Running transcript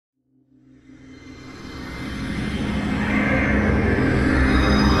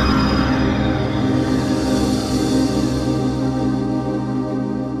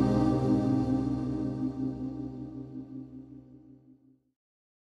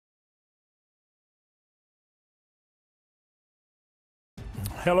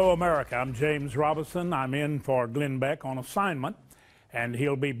Hello, America. I'm James Robison. I'm in for Glenn Beck on assignment, and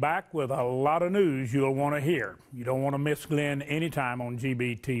he'll be back with a lot of news you'll want to hear. You don't want to miss Glenn anytime on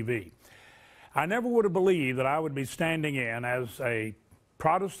GBTV. I never would have believed that I would be standing in as a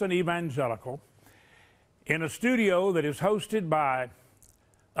Protestant evangelical in a studio that is hosted by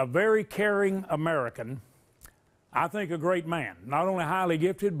a very caring American, I think a great man, not only highly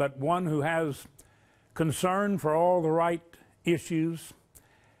gifted, but one who has concern for all the right issues.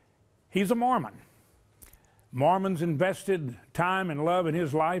 He's a Mormon. Mormons invested time and love in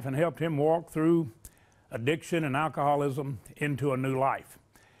his life and helped him walk through addiction and alcoholism into a new life.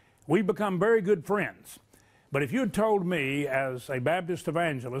 We've become very good friends. But if you had told me as a Baptist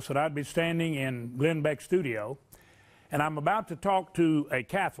evangelist that I'd be standing in Glenn Beck's studio and I'm about to talk to a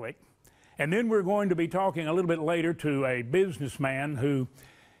Catholic, and then we're going to be talking a little bit later to a businessman who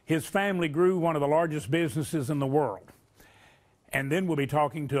his family grew one of the largest businesses in the world. And then we'll be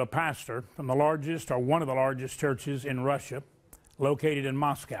talking to a pastor from the largest or one of the largest churches in Russia, located in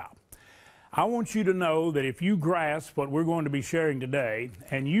Moscow. I want you to know that if you grasp what we're going to be sharing today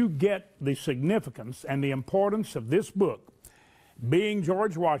and you get the significance and the importance of this book, being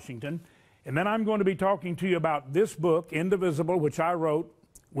George Washington, and then I'm going to be talking to you about this book, Indivisible, which I wrote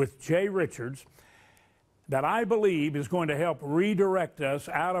with Jay Richards, that I believe is going to help redirect us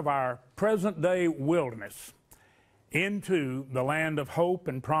out of our present-day wilderness into the land of hope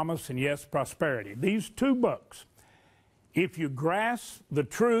and promise and, yes, prosperity. These two books, if you grasp the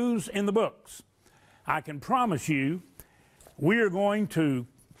truths in the books, I can promise you we are going to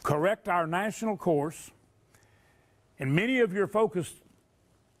correct our national course. And many of you are focused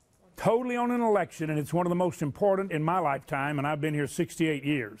totally on an election, and it's one of the most important in my lifetime, and I've been here 68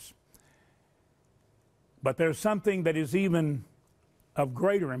 years. But there's something that is even of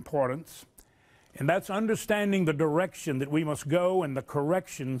greater importance, and that's understanding the direction that we must go and the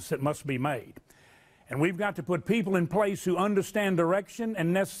corrections that must be made. And we've got to put people in place who understand direction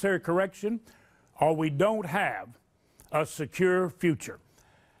and necessary correction, or we don't have a secure future.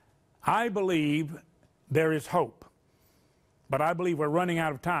 I believe there is hope, but I believe we're running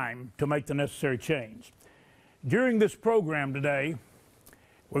out of time to make the necessary change. During this program today,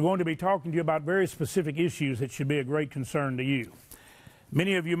 we're going to be talking to you about very specific issues that should be a great concern to you.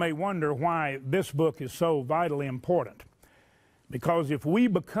 Many of you may wonder why this book is so vitally important. Because if we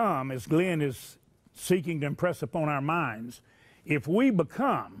become, as Glenn is seeking to impress upon our minds, if we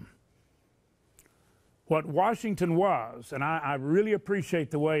become what Washington was, and I really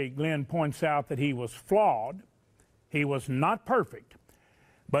appreciate the way Glenn points out that he was flawed, he was not perfect,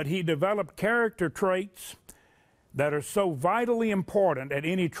 but he developed character traits that are so vitally important at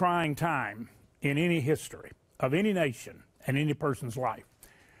any trying time in any history of any nation and any person's life.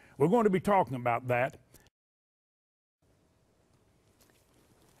 We're going to be talking about that.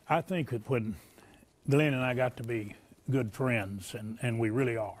 I think that when Glenn and I got to be good friends, and we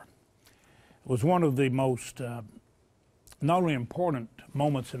really are, it was one of the most not only important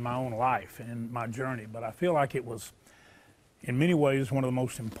moments in my own life and my journey, but I feel like it was in many ways one of the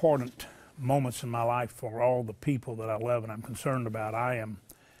most important moments in my life for all the people that I love and I'm concerned about. I am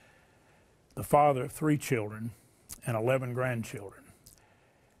the father of 3 children and 11 grandchildren.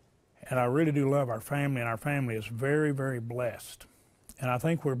 And I really do love our family, and our family is very, very blessed. And I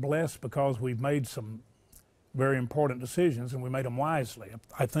think we're blessed because we've made some very important decisions, and we made them wisely.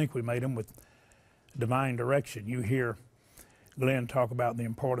 I think we made them with divine direction. You hear Glenn talk about the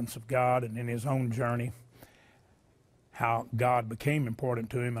importance of God and in his own journey, how God became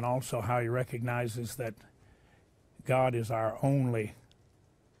important to him, and also how he recognizes that God is our only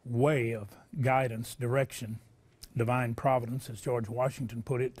way of guidance, direction, divine providence, as George Washington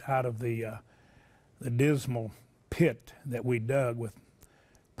put it, out of the dismal pit that we dug with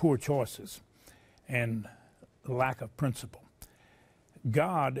poor choices and lack of principle.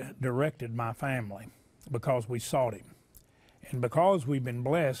 God directed my family because we sought him. And because we've been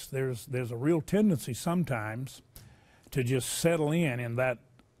blessed, there's a real tendency sometimes to just settle in that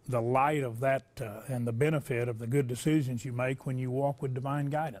the light of that and the benefit of the good decisions you make when you walk with divine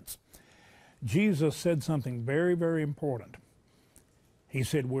guidance. Jesus said something very, very important. He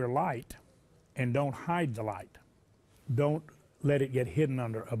said, we're light, and don't hide the light. Don't let it get hidden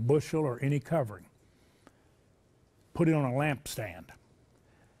under a bushel or any covering. Put it on a lampstand.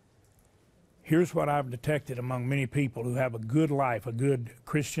 Here's what I've detected among many people who have a good life, a good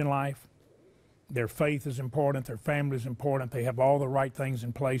Christian life. Their faith is important, their family is important, they have all the right things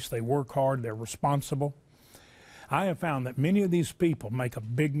in place, they work hard, they're responsible. I have found that many of these people make a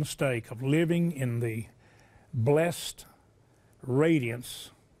big mistake of living in the blessed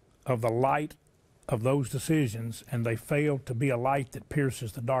radiance of the light of those decisions, and they fail to be a light that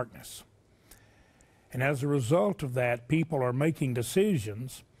pierces the darkness. And as a result of that, people are making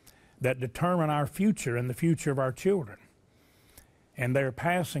decisions that determine our future and the future of our children. And they're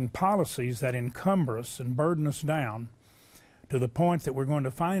passing policies that encumber us and burden us down to the point that we're going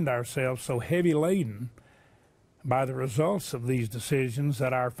to find ourselves so heavy laden by the results of these decisions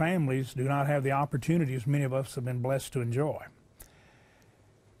that our families do not have the opportunities many of us have been blessed to enjoy.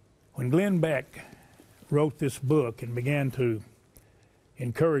 When Glenn Beck wrote this book and began to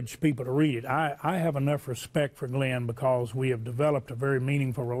encourage people to read it, I have enough respect for Glenn because we have developed a very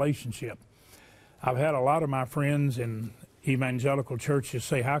meaningful relationship. I've had a lot of my friends in evangelical churches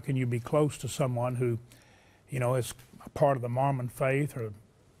say, how can you be close to someone who, you know, is a part of the Mormon faith, or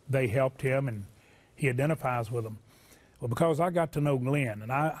they helped him and he identifies with them? Well, because I got to know Glenn,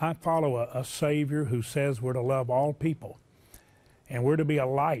 and I follow a Savior who says we're to love all people, and we're to be a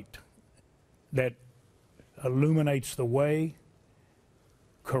light that illuminates the way,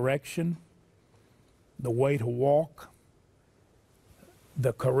 correction, the way to walk,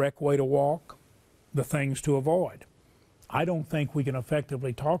 the correct way to walk, the things to avoid. I don't think we can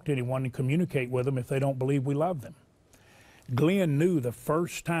effectively talk to anyone and communicate with them if they don't believe we love them. Glenn knew the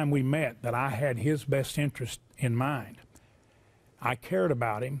first time we met that I had his best interest in mind. I cared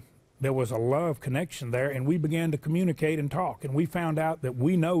about him. There was a love connection there, and we began to communicate and talk, and we found out that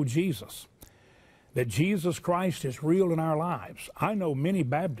we know Jesus, that Jesus Christ is real in our lives. I know many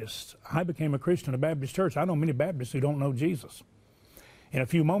Baptists. I became a Christian in a Baptist church. I know many Baptists who don't know Jesus. In a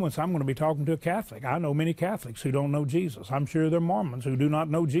few moments, I'm going to be talking to a Catholic. I know many Catholics who don't know Jesus. I'm sure there are Mormons who do not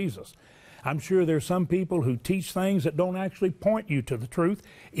know Jesus. I'm sure there's some people who teach things that don't actually point you to the truth,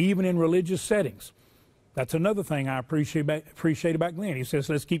 even in religious settings. That's another thing I appreciate about Glenn. He says,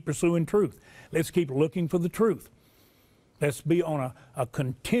 let's keep pursuing truth. Let's keep looking for the truth. Let's be on a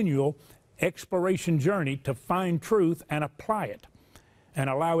continual exploration journey to find truth and apply it and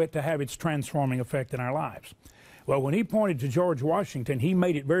allow it to have its transforming effect in our lives. Well, when he pointed to George Washington, he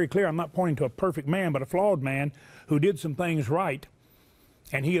made it very clear, I'm not pointing to a perfect man, but a flawed man who did some things right,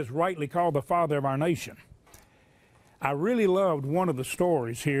 and he is rightly called the father of our nation. I really loved one of the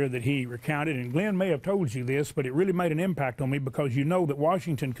stories here that he recounted, and Glenn may have told you this, but it really made an impact on me because you know that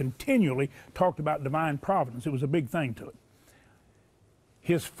Washington continually talked about divine providence. It was a big thing to it.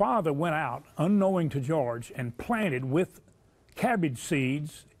 His father went out, unknowing to George, and planted with cabbage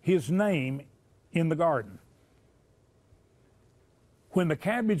seeds his name in the garden. When the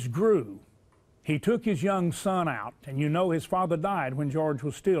cabbage grew, he took his young son out, and you know his father died when George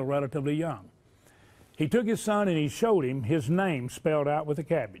was still relatively young. He took his son and he showed him his name spelled out with a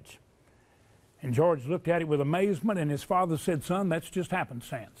cabbage. And George looked at it with amazement, and his father said, son, that's just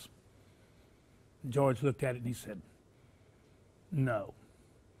happenstance. And George looked at it and he said, no,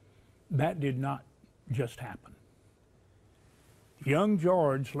 that did not just happen. Young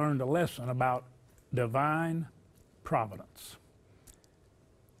George learned a lesson about divine providence.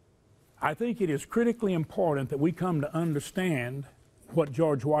 I think it is critically important that we come to understand what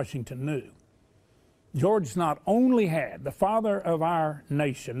George Washington knew. George not only had, the father of our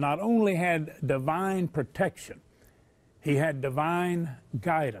nation, not only had divine protection, he had divine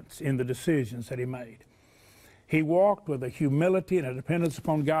guidance in the decisions that he made. He walked with a humility and a dependence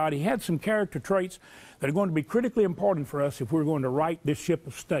upon God. He had some character traits that are going to be critically important for us if we're going to right this ship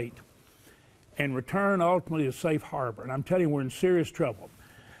of state and return ultimately to safe harbor. And I'm telling you, we're in serious trouble.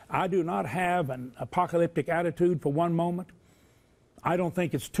 I do not have an apocalyptic attitude for one moment. I don't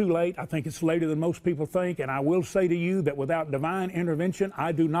think it's too late. I think it's later than most people think. And I will say to you that without divine intervention,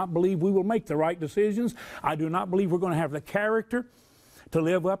 I do not believe we will make the right decisions. I do not believe we're going to have the character to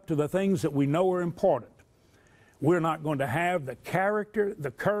live up to the things that we know are important. We're not going to have the character,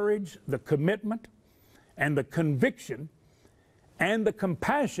 the courage, the commitment, and the conviction, and the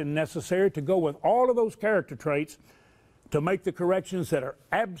compassion necessary to go with all of those character traits to make the corrections that are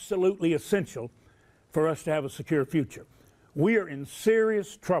absolutely essential for us to have a secure future. We are in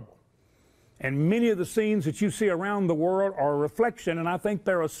serious trouble. And many of the scenes that you see around the world are a reflection, and I think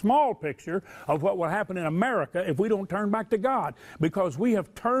they're a small picture of what will happen in America if we don't turn back to God, because we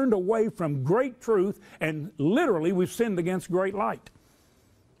have turned away from great truth, and literally we've sinned against great light.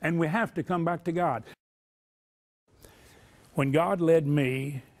 And we have to come back to God. When God led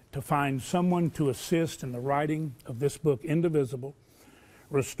me to find someone to assist in the writing of this book, Indivisible,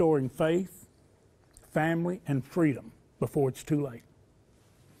 Restoring Faith, Family, and Freedom before it's too late,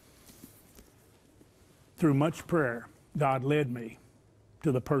 through much prayer, God led me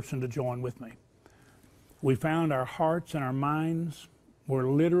to the person to join with me. We found our hearts and our minds were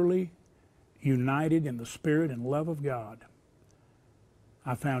literally united in the Spirit and love of God.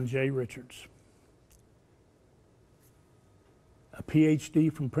 I found Jay Richards. a Ph.D.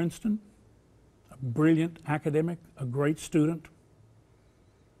 from Princeton, a brilliant academic, a great student,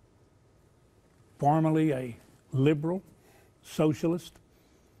 formerly a liberal, socialist,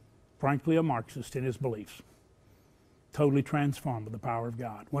 frankly a Marxist in his beliefs. Totally transformed by the power of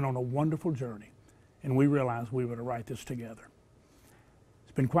God. Went on a wonderful journey, and we realized we were to write this together.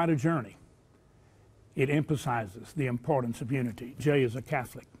 It's been quite a journey. It emphasizes the importance of unity. Jay is a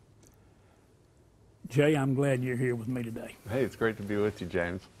Catholic. Jay, I'm glad you're here with me today. Hey, it's great to be with you,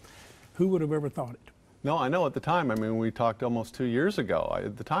 James. Who would have ever thought it? No, I know at the time, I mean, we talked almost 2 years ago.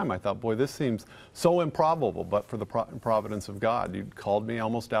 At the time, I thought, boy, this seems so improbable, but for the providence of God. You'd called me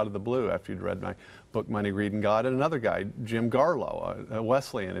almost out of the blue after you'd read my book, Money, Greed, and God, and another guy, Jim Garlow, a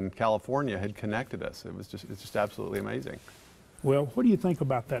Wesleyan in California, had connected us. It's just absolutely amazing. Well, what do you think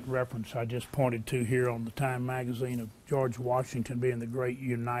about that reference I just pointed to here on the Time magazine of George Washington being the great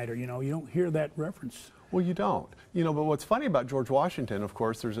uniter? You know, you don't hear that reference. Well, you don't. You know, but what's funny about George Washington, of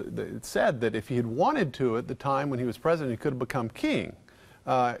course, it's said that if he had wanted to at the time when he was president, he could have become king.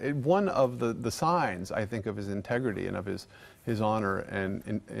 One of the signs, I think, of his integrity and of his honor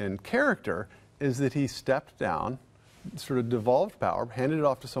and character is that he stepped down, sort of devolved power, handed it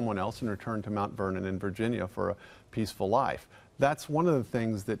off to someone else, and returned to Mount Vernon in Virginia for a peaceful life. That's one of the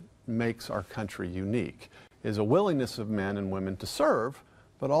things that makes our country unique, is a willingness of men and women to serve,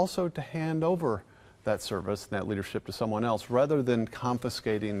 but also to hand over that service and that leadership to someone else rather than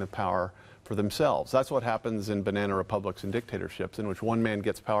confiscating the power for themselves. That's what happens in banana republics and dictatorships, in which one man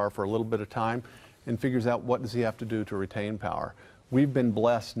gets power for a little bit of time and figures out what does he have to do to retain power. We've been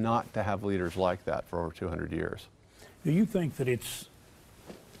blessed not to have leaders like that for over 200 years. Do you think that it's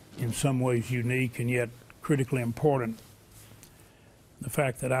in some ways unique and yet critically important, the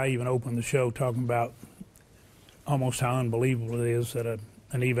fact that I even opened the show talking about almost how unbelievable it is that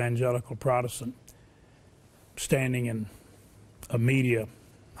an evangelical Protestant standing in a media,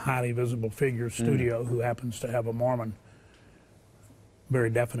 highly visible figure studio who happens to have a Mormon, very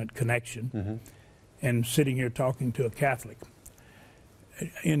definite connection, and sitting here talking to a Catholic.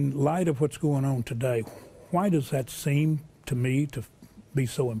 In light of what's going on today, why does that seem to me to be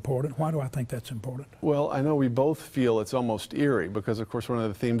so important? Why do I think that's important? Well, I know we both feel it's almost eerie because, of course, one of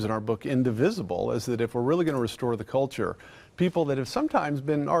the themes in our book, Indivisible, is that if we're really going to restore the culture, people that have sometimes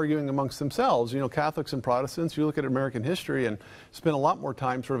been arguing amongst themselves, you know, Catholics and Protestants, you look at American history and spend a lot more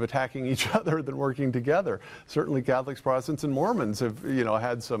time sort of attacking each other than working together. Certainly Catholics, Protestants, and Mormons have, you know,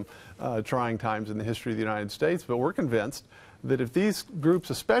 had some trying times in the history of the United States, but we're convinced that if these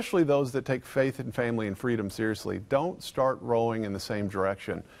groups, especially those that take faith and family and freedom seriously, don't start rowing in the same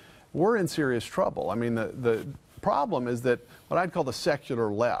direction, we're in serious trouble. I mean, the problem is that what I'd call the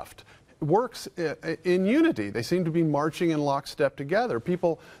secular left works in unity. They seem to be marching in lockstep together.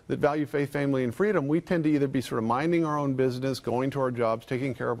 People that value faith, family, and freedom, we tend to either be sort of minding our own business, going to our jobs,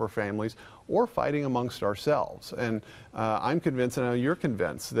 taking care of our families, or fighting amongst ourselves. And I'm convinced, and I know you're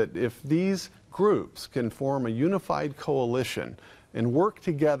convinced, that if these groups can form a unified coalition and work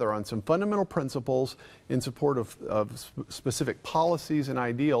together on some fundamental principles in support of specific policies and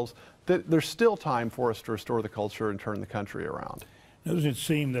ideals, that there's still time for us to restore the culture and turn the country around. Does it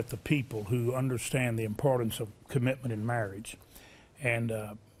seem that the people who understand the importance of commitment in marriage and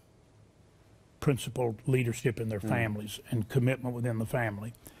principled leadership in their families and commitment within the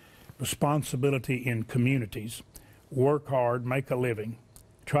family, responsibility in communities, work hard, make a living,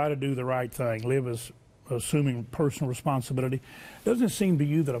 try to do the right thing, live as assuming personal responsibility, doesn't it seem to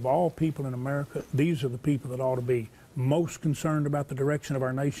you that of all people in America, these are the people that ought to be most concerned about the direction of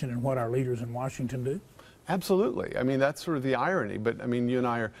our nation and what our leaders in Washington do? Absolutely. I mean, that's sort of the irony. But I mean, you and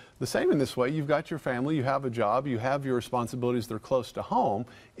I are the same in this way. You've got your family, you have a job, you have your responsibilities that are close to home.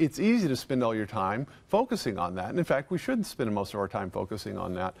 It's easy to spend all your time focusing on that. And in fact, we should spend most of our time focusing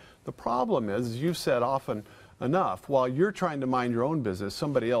on that. The problem is, as you've said often enough, while you're trying to mind your own business,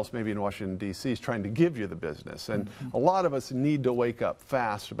 somebody else, maybe in Washington, D.C., is trying to give you the business. And a lot of us need to wake up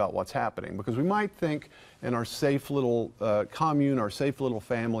fast about what's happening, because we might think in our safe little commune, our safe little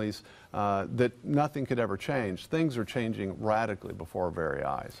families, that nothing could ever change. Things are changing radically before our very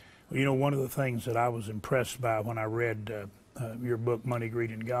eyes. Well, you know, one of the things that I was impressed by when I read your book, Money,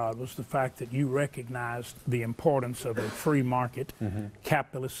 Greed, and God, was the fact that you recognized the importance of a free market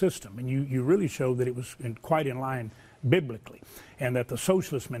capitalist system. And you really showed that it was quite in line biblically, and that the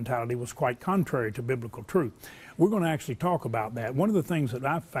socialist mentality was quite contrary to biblical truth. We're going to actually talk about that. One of the things that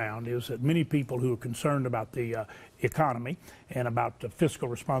I've found is that many people who are concerned about the economy and about the fiscal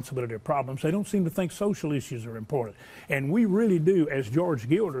responsibility of problems, they don't seem to think social issues are important. And we really do, as George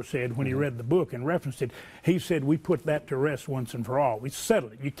Gilder said when he read the book and referenced it, he said we put that to rest once and for all. We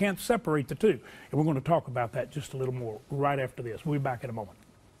settled it. You can't separate the two. And we're going to talk about that just a little more right after this. We'll be back in a moment.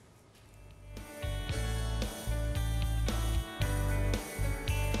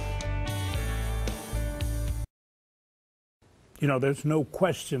 You know, there's no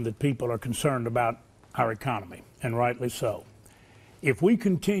question that people are concerned about our economy, and rightly so. If we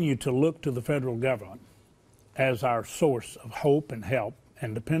continue to look to the federal government as our source of hope and help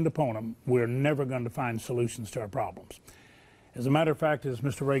and depend upon them, we're never going to find solutions to our problems. As a matter of fact, as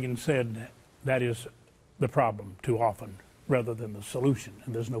Mr. Reagan said, that is the problem too often rather than the solution,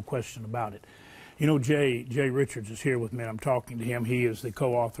 and there's no question about it. You know, Jay Richards is here with me. I'm talking to him. He is the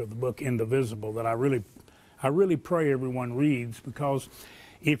co-author of the book Indivisible that I really pray everyone reads, because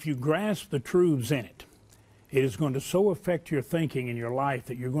if you grasp the truths in it, it is going to so affect your thinking in your life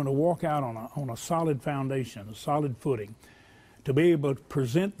that you're going to walk out on a solid foundation, a solid footing, to be able to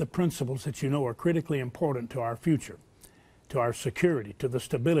present the principles that you know are critically important to our future, to our security, to the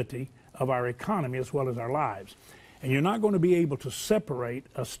stability of our economy as well as our lives. And you're not going to be able to separate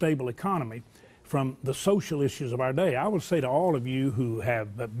a stable economy from the social issues of our day. I would say to all of you who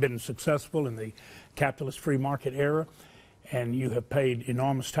have been successful in the capitalist free market era and you have paid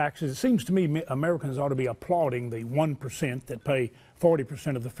enormous taxes, it seems to me Americans ought to be applauding the 1% that pay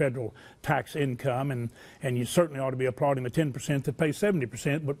 40% of the federal tax income, and you certainly ought to be applauding the 10% that pay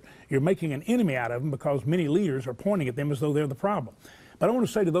 70%, but you're making an enemy out of them because many leaders are pointing at them as though they're the problem. But I want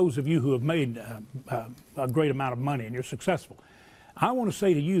to say to those of you who have made a great amount of money and you're successful, I want to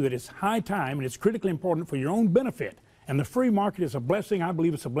say to you that it's high time and it's critically important for your own benefit. And the free market is a blessing. I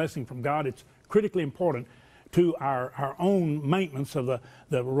believe it's a blessing from God. It's critically important to our own maintenance of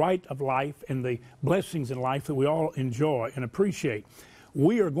the right of life and the blessings in life that we all enjoy and appreciate.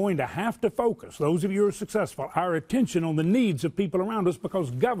 We are going to have to focus, those of you who are successful, our attention on the needs of people around us,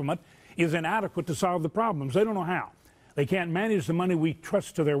 because government is inadequate to solve the problems. They don't know how. They can't manage the money we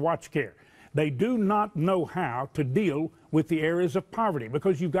trust to their watch care. They do not know how to deal with the areas of poverty,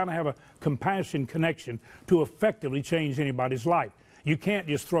 because you've got to have a compassion connection to effectively change anybody's life. You can't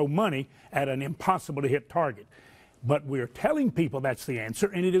just throw money at an impossible to hit target. But we're telling people that's the answer,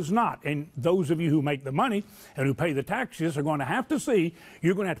 and it is not. And those of you who make the money and who pay the taxes are going to have to see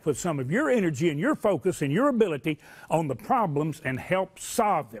you're going to have to put some of your energy and your focus and your ability on the problems and help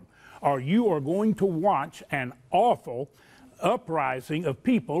solve them, or you are going to watch an awful uprising of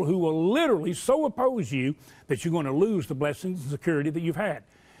people who will literally so oppose you that you're going to lose the blessings and security that you've had.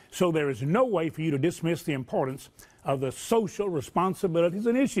 So there is no way for you to dismiss the importance of the social responsibilities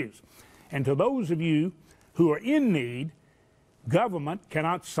and issues. And to those of you who are in need, government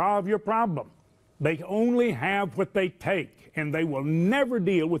cannot solve your problem. They only have what they take, and they will never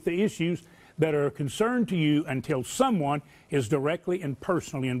deal with the issues that are a concern to you until someone is directly and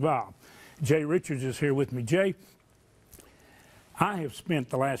personally involved. Jay Richards is here with me. Jay, I have spent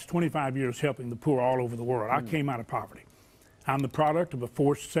the last 25 years helping the poor all over the world. I came out of poverty. I'm the product of a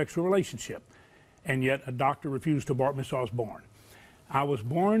forced sexual relationship, and yet a doctor refused to abort me, so I was born. I was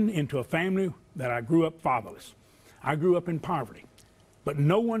born into a family that I grew up fatherless. I grew up in poverty, but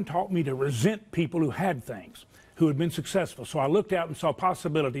no one taught me to resent people who had things, who had been successful. So I looked out and saw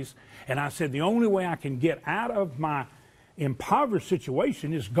possibilities, and I said the only way I can get out of my impoverished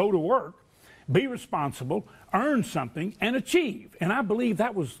situation is go to work, be responsible, earn something, and achieve. And I believe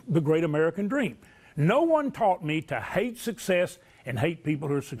that was the great American dream. No one taught me to hate success and hate people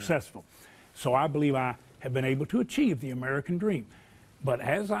who are successful. So I believe I have been able to achieve the American dream. But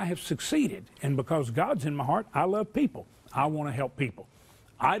as I have succeeded, and because God's in my heart, I love people. I want to help people.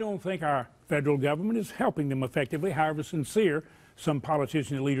 I don't think our federal government is helping them effectively, however sincere some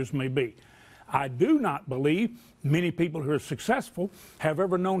politicians and leaders may be. I do not believe many people who are successful have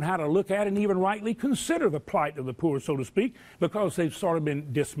ever known how to look at and even rightly consider the plight of the poor, so to speak, because they've sort of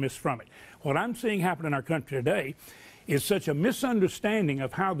been dismissed from it. What I'm seeing happen in our country today is such a misunderstanding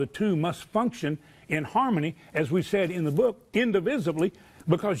of how the two must function in harmony, as we said in the book, indivisibly,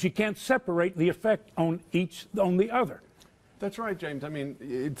 because you can't separate the effect on the other. That's right, James. I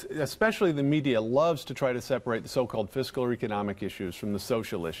mean, especially the media loves to try to separate the so-called fiscal or economic issues from the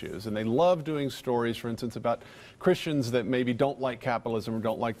social issues. And they love doing stories, for instance, about Christians that maybe don't like capitalism or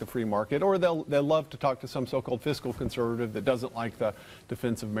don't like the free market, or they'll love to talk to some so-called fiscal conservative that doesn't like the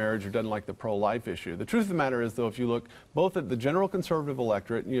defense of marriage or doesn't like the pro-life issue. The truth of the matter is, though, if you look both at the general conservative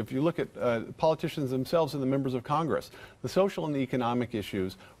electorate, and if you look at politicians themselves and the members of Congress, the social and the economic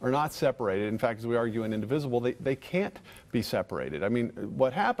issues are not separated. In fact, as we argue in Indivisible, they can't be separated. I mean,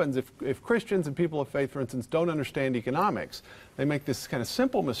 what happens if Christians and people of faith, for instance, don't understand economics, they make this kind of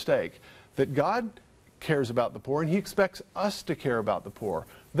simple mistake that God cares about the poor and he expects us to care about the poor.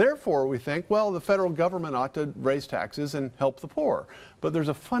 Therefore, we think, well, the federal government ought to raise taxes and help the poor. But there's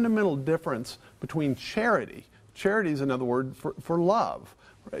a fundamental difference between charity. Charity is another word for love.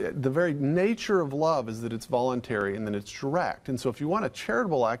 The very nature of love is that it's voluntary and that it's direct. And so if you want a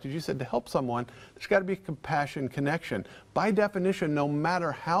charitable act, as you said, to help someone, there's got to be compassion, connection. By definition, no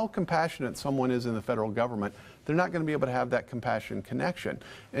matter how compassionate someone is in the federal government, they're not going to be able to have that compassion connection.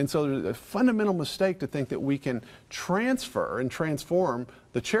 And so there's a fundamental mistake to think that we can transfer and transform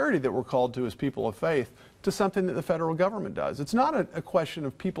the charity that we're called to as people of faith to something that the federal government does. It's not a question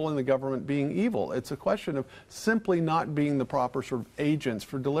of people in the government being evil. It's a question of simply not being the proper sort of agents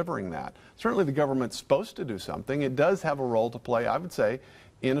for delivering that. Certainly the government's supposed to do something. It does have a role to play, I would say,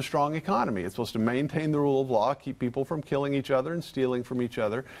 in a strong economy. It's supposed to maintain the rule of law, keep people from killing each other and stealing from each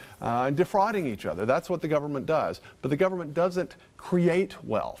other and defrauding each other. That's what the government does. But the government doesn't create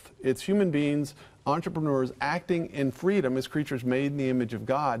wealth. It's human beings, entrepreneurs acting in freedom as creatures made in the image of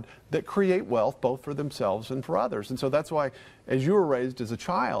God that create wealth both for themselves and for others. And so that's why, as you were raised as a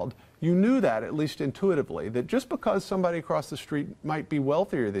child, you knew that, at least intuitively, that just because somebody across the street might be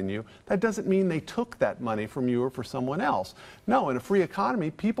wealthier than you, that doesn't mean they took that money from you or for someone else. No, in a free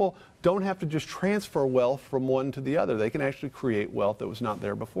economy, people don't have to just transfer wealth from one to the other. They can actually create wealth that was not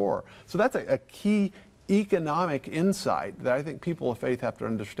there before. So that's a key economic insight that I think people of faith have to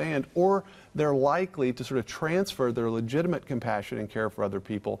understand, or they're likely to sort of transfer their legitimate compassion and care for other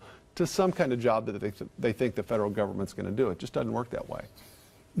people to some kind of job that they think the federal government's going to do. It just doesn't work that way.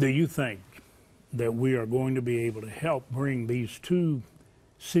 Do you think that we are going to be able to help bring these two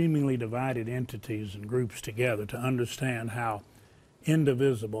seemingly divided entities and groups together to understand how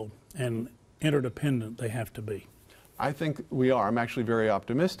indivisible and interdependent they have to be? I think we are. I'm actually very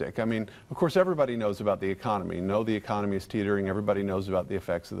optimistic. I mean, of course, everybody knows about the economy. You know the economy is teetering. Everybody knows about the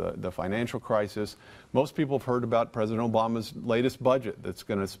effects of the financial crisis. Most people have heard about President Obama's latest budget that's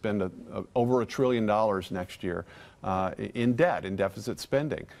going to spend over $1 trillion next year in debt, in deficit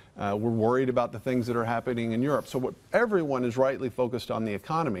spending. We're worried about the things that are happening in Europe. So everyone is rightly focused on the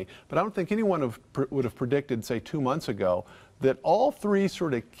economy. But I don't think anyone would have predicted, say, 2 months ago, that all three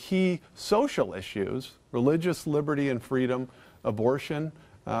sort of key social issues, religious liberty and freedom, abortion,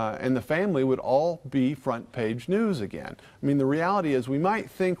 and the family, would all be front page news again. I mean, the reality is we might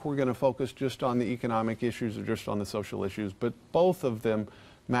think we're going to focus just on the economic issues or just on the social issues, but both of them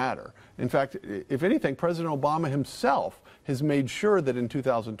matter. In fact, if anything, President Obama himself has made sure that in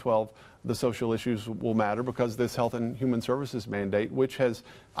 2012 the social issues will matter because this Health and Human Services mandate, which has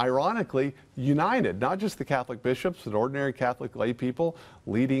ironically united not just the Catholic bishops, but ordinary Catholic lay people,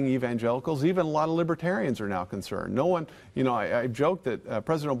 leading evangelicals, even a lot of libertarians are now concerned. No one, you know, I joke that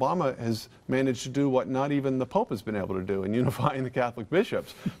President Obama has managed to do what not even the Pope has been able to do in unifying the Catholic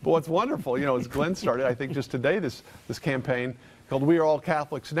bishops. But what's wonderful, you know, as Glenn started, I think just today, this campaign called We Are All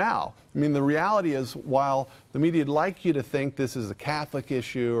Catholics Now. I mean, the reality is, while the media would like you to think this is a Catholic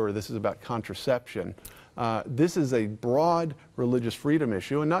issue or this is about contraception, this is a broad religious freedom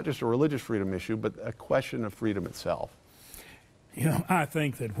issue, and not just a religious freedom issue, but a question of freedom itself. You know, I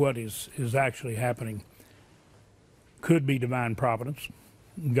think that what is actually happening could be divine providence,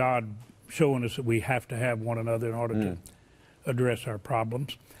 God showing us that we have to have one another in order to address our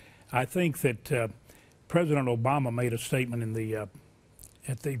problems. I think that President Obama made a statement in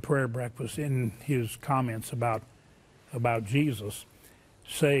at the prayer breakfast in his comments about Jesus,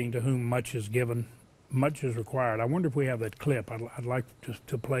 saying, to whom much is given, much is required. I wonder if we have that clip. I'd like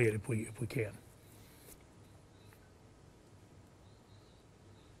to play it if we can.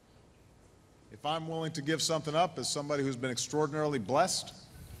 If I'm willing to give something up as somebody who's been extraordinarily blessed,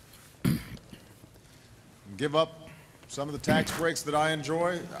 and give up some of the tax breaks that I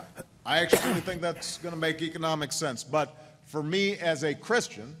enjoy, I actually really think that's going to make economic sense. But for me as a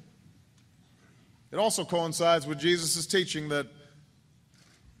Christian, it also coincides with Jesus' teaching that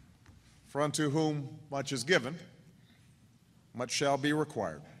for unto whom much is given, much shall be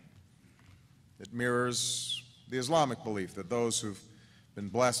required. It mirrors the Islamic belief that those who've been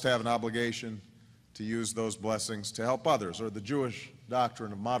blessed have an obligation to to use those blessings to help others, or the Jewish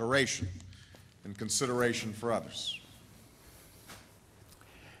doctrine of moderation and consideration for others.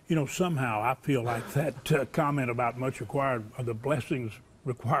 You know, somehow I feel like that comment about much required, or the blessings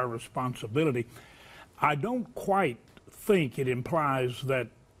require responsibility, I don't quite think it implies that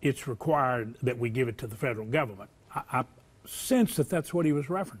it's required that we give it to the federal government. I sense that that's what he was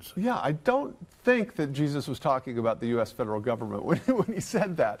referencing. Yeah, I don't think that Jesus was talking about the U.S. federal government when he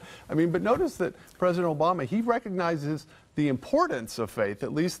said that. I mean, but notice that President Obama, he recognizes the importance of faith,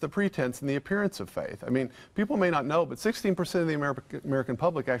 at least the pretense and the appearance of faith. I mean, people may not know, but 16% of the American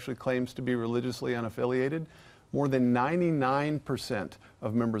public actually claims to be religiously unaffiliated. More than 99%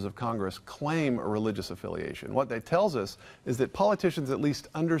 of members of Congress claim a religious affiliation. What that tells us is that politicians at least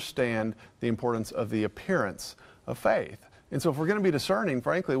understand the importance of the appearance of faith. And so if we're going to be discerning,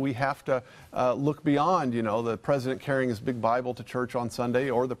 frankly, we have to look beyond, you know, the president carrying his big Bible to church on Sunday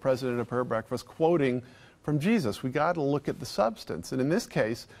or the president at a prayer breakfast quoting from Jesus. We got to look at the substance. And in this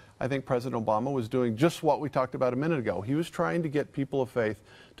case, I think President Obama was doing just what we talked about a minute ago. He was trying to get people of faith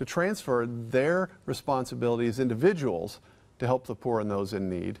to transfer their responsibility as individuals to help the poor and those in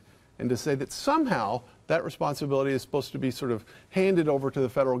need, and to say that somehow that responsibility is supposed to be sort of handed over to the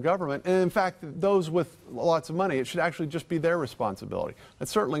federal government. And in fact, those with lots of money, it should actually just be their responsibility.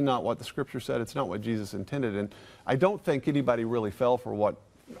 That's certainly not what the scripture said. It's not what Jesus intended. And I don't think anybody really fell for what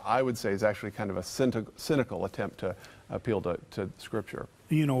I would say is actually kind of a cynical attempt to appeal to scripture.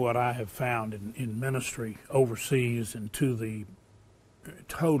 You know what I have found in ministry overseas and to the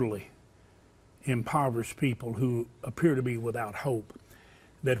totally impoverished people who appear to be without hope,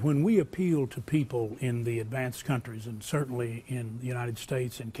 that when we appeal to people in the advanced countries, and certainly in the United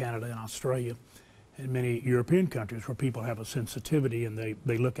States and Canada and Australia and many European countries where people have a sensitivity and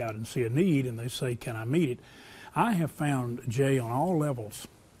they look out and see a need and they say, can I meet it? I have found, Jay, on all levels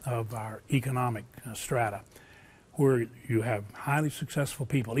of our economic strata, where you have highly successful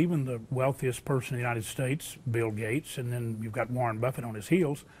people, even the wealthiest person in the United States, Bill Gates, and then you've got Warren Buffett on his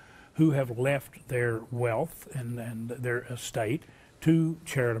heels, who have left their wealth and their estate to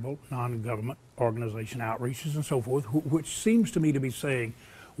charitable, non-government organization outreaches and so forth, which seems to me to be saying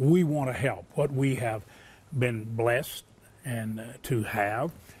we want to help. What we have been blessed and to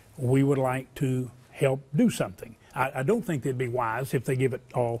have, we would like to help do something. I don't think they'd be wise if they give it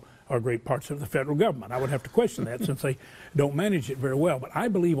all or great parts of the federal government. I would have to question that since they don't manage it very well. But I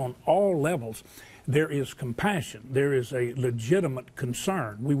believe on all levels there is compassion. There is a legitimate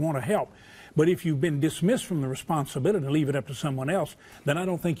concern. We want to help. But if you've been dismissed from the responsibility to leave it up to someone else, then I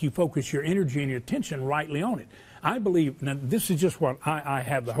don't think you focus your energy and your attention rightly on it. I believe, now this is just what I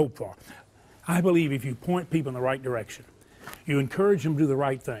have the hope for. I believe if you point people in the right direction, you encourage them to do the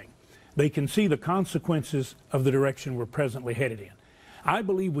right thing, they can see the consequences of the direction we're presently headed in. I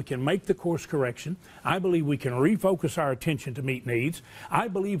believe we can make the course correction. I believe we can refocus our attention to meet needs. I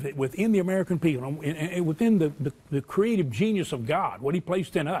believe that within the American people, and within the creative genius of God, what He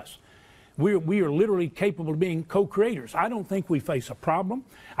placed in us, we are literally capable of being co-creators. I don't think we face a problem.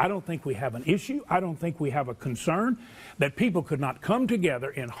 I don't think we have an issue. I don't think we have a concern that people could not come together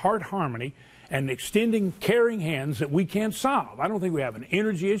in heart harmony and extending caring hands that we can't solve. I don't think we have an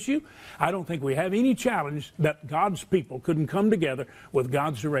energy issue. I don't think we have any challenge that God's people couldn't come together with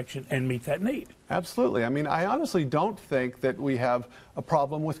God's direction and meet that need. Absolutely. I mean, I honestly don't think that we have a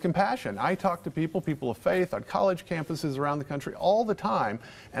problem with compassion. I talk to people of faith on college campuses around the country all the time,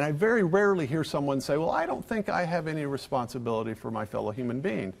 and I very rarely hear someone say, well, I don't think I have any responsibility for my fellow human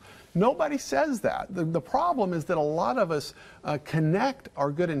being. Nobody says that. The problem is that a lot of us connect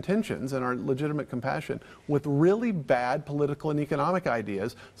our good intentions and our legitimate compassion with really bad political and economic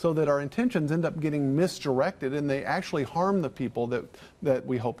ideas, so that our intentions end up getting misdirected and they actually harm the people that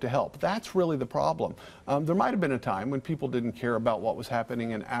we hope to help. That's really the problem. There might have been a time when people didn't care about what was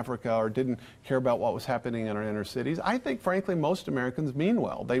happening in Africa or didn't care about what was happening in our inner cities. I think, frankly, most Americans mean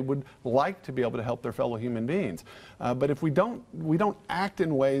well. They would like to be able to help their fellow human beings. But if we don't act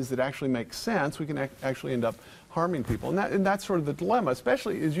in ways that actually make sense, we can actually end up harming people. And that's sort of the dilemma,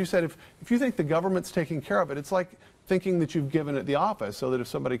 especially, as you said, if you think the government's taking care of it, it's like thinking that you've given at the office, so that if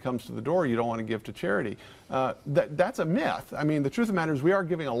somebody comes to the door, you don't want to give to charity. That's a myth. I mean, the truth of the matter is we are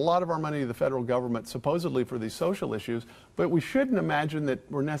giving a lot of our money to the federal government, supposedly for these social issues, but we shouldn't imagine that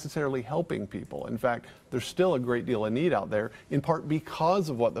we're necessarily helping people. In fact, there's still a great deal of need out there, in part because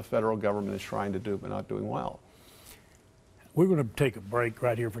of what the federal government is trying to do but not doing well. We're going to take a break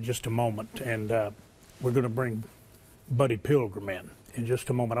right here for just a moment, and we're going to bring Buddy Pilgrim in just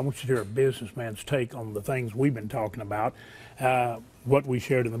a moment. I want you to hear a businessman's take on the things we've been talking about, what we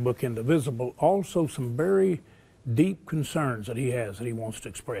shared in the book Indivisible, also some very deep concerns that he has that he wants to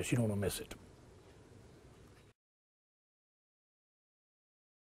express. You don't want to miss it.